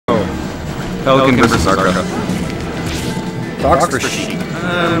Pelican versus ARCA. Fox for Sheik.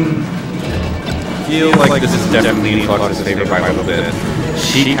 Feel like this is definitely in Fox's favor by a little bit.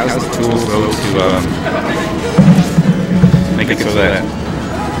 Sheik has the tools though to make it so that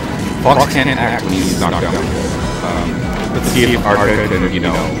Fox can't act when he's knocked down. Let's see if ARCA can, you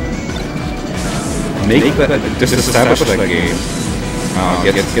know, make that, just establish that game.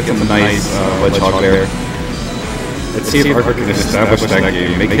 Get some nice ledge hog there. Let's see if ARCA can establish that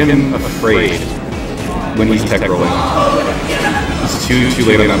game. Make him afraid when he's tech rolling. He's too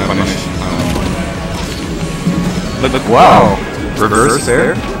late on that punish. Look, wow! Reverse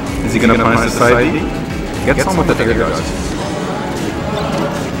there? Is he gonna punish the side B? Gets on with the air dodge.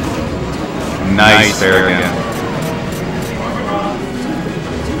 Nice there again.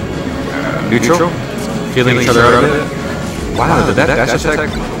 Neutral? Feeling each other out of it? Wow, did that dash attack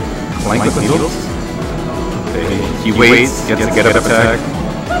clank with needles? He waits, gets a get-up attack.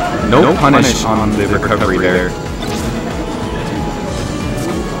 No punish on the recovery there.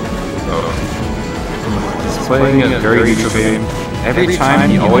 He's playing a very neutral game. Every time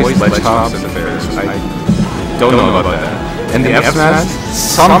he always ledge hops and fairs. I don't know about that. And the F-smash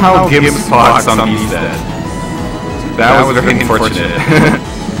somehow gives Fox on B-set. That was very unfortunate.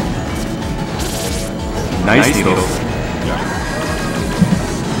 Nice needles.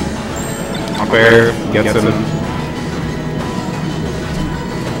 Bear gets him.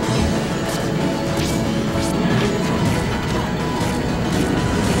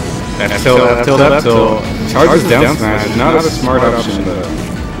 F till charges down smash is not a smart option though.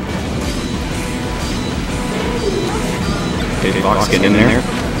 Okay, Fox getting in there.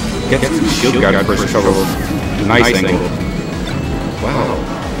 Gets some shield guard first trouble. Nice angle. Wow.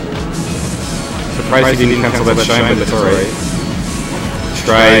 Surprised he didn't cancel that shine, but that's alright.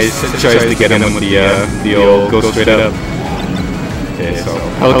 Tries to get him with the old go straight up. Okay, so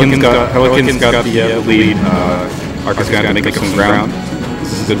Pelican's got the lead. ARCA's gonna make up some ground.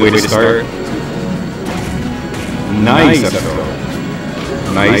 This is a good way to start. Nice F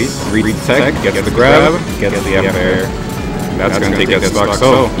throw. Nice. Read tech, gets the grab, gets the F air. That's gonna take that spot.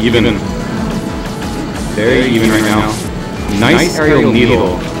 So even. Very even right now. Nice aerial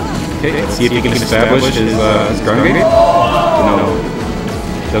needle. Okay, let's see if he can establish his ground gate. No.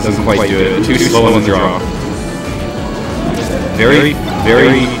 Doesn't quite do it. Too slow on the draw. Very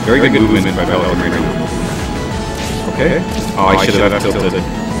good movement by Pelican right now. Okay. Oh, I should have tilted.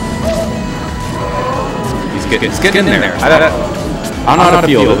 He's getting in there. I don't know how to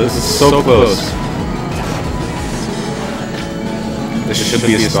feel. This is so close. This should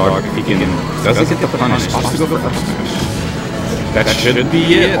be a stock if he can. Doesn't get the punish. Opts to go for up smash. That should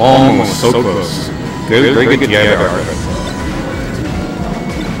be it. Almost so close. Very good DI by ARCA.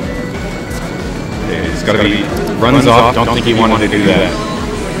 It's gotta be, runs off, don't think he wanted to do that.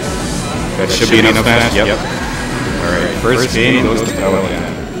 That should be enough smash, yep. Alright, first game goes to Pelican.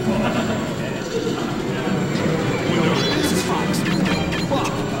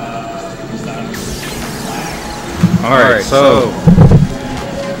 Alright, so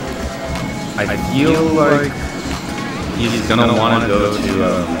I feel like he's gonna want to go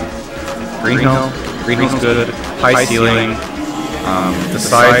to Green Hill. Green Hill's good, high ceiling. The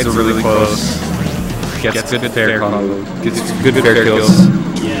sides are really close. Gets good fair combo. Gets good fair kills.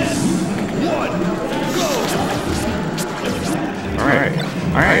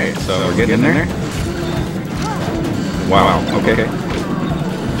 Alright, so we're getting in there. Wow, okay.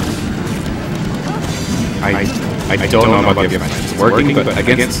 I don't know about the effect. It's working, but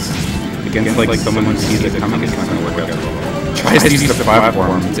against like someone who sees it coming, it's not gonna work out well. Tries to use the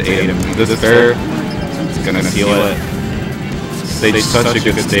platform to aid him. This fair is gonna seal it. Stage such a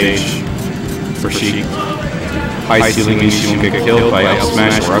good stage for Sheik. High ceiling means she won't get killed by L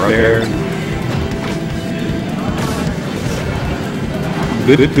smash or up there.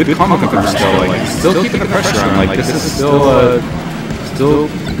 Good combo cover still, like still keeping the pressure on. Like this is still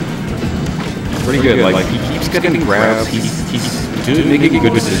pretty good. Like he keeps getting grabs. He's making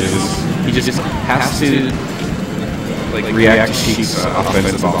good decisions. He just has to like react to Sheik's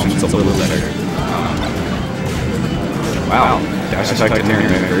offensive options a little better. Wow, dash attack in there,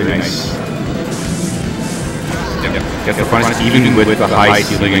 man. Very nice. Gets the punish even with the high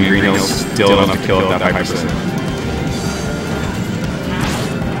ceiling and Green Hill's still enough to kill at that 5%.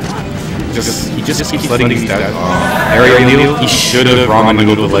 He just keeps letting these guys off. Aerial needle, he should have ramen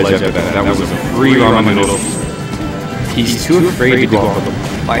noodled the ledge after that. That was a free ramen noodle. He's too afraid to go off the ledge.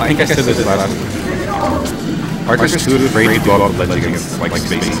 I think I said this last week. ARCA's too afraid to go off the ledge against like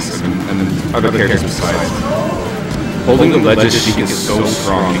spaces and then other characters besides. Holding the ledges Sheik is so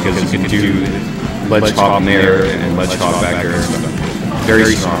strong because you can do ledge hop in there and ledge hop back there.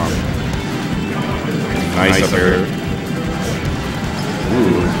 Very strong. Nice up air.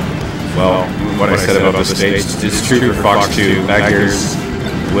 Ooh. Well, what I said about the stage is true for Fox 2. Back airs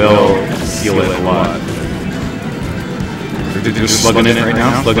will seal it a lot. They're just slugging it right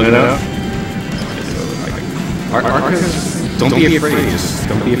now, slugging it out. ARCA's, don't be afraid, just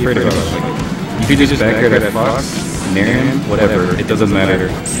don't be afraid of it. You could just back air that Fox, Narian, whatever, it doesn't matter.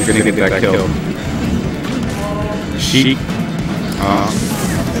 You're gonna get that kill. Sheik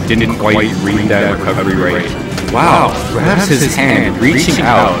didn't quite read that recovery right. Wow, grabs his hand, reaching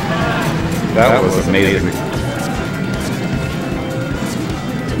out. That was amazing.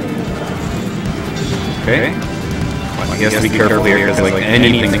 Okay. Well, he has to be careful here because like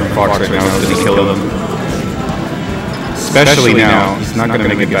anything from Fox right now is going to kill him. Especially now, he's not going to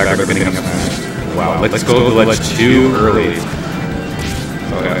make it back or anything else. Wow, let's go to ledge too early.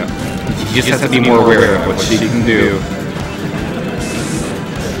 Oh yeah. He just has to be more aware of what she can do.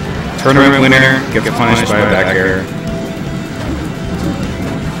 Tournament winner gets punished by a back air.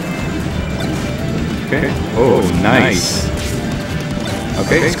 Okay. Oh, nice.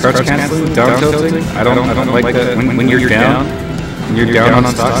 Okay, it's crouch canceling, down tilting. I don't like that. When you're down on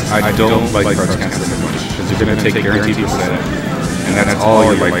stocks, I don't like crouch canceling as much because you're gonna take guaranteed percent, and that's all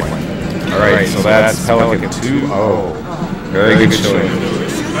your life point. All right, so that's Pelican 2-0. Very good showing.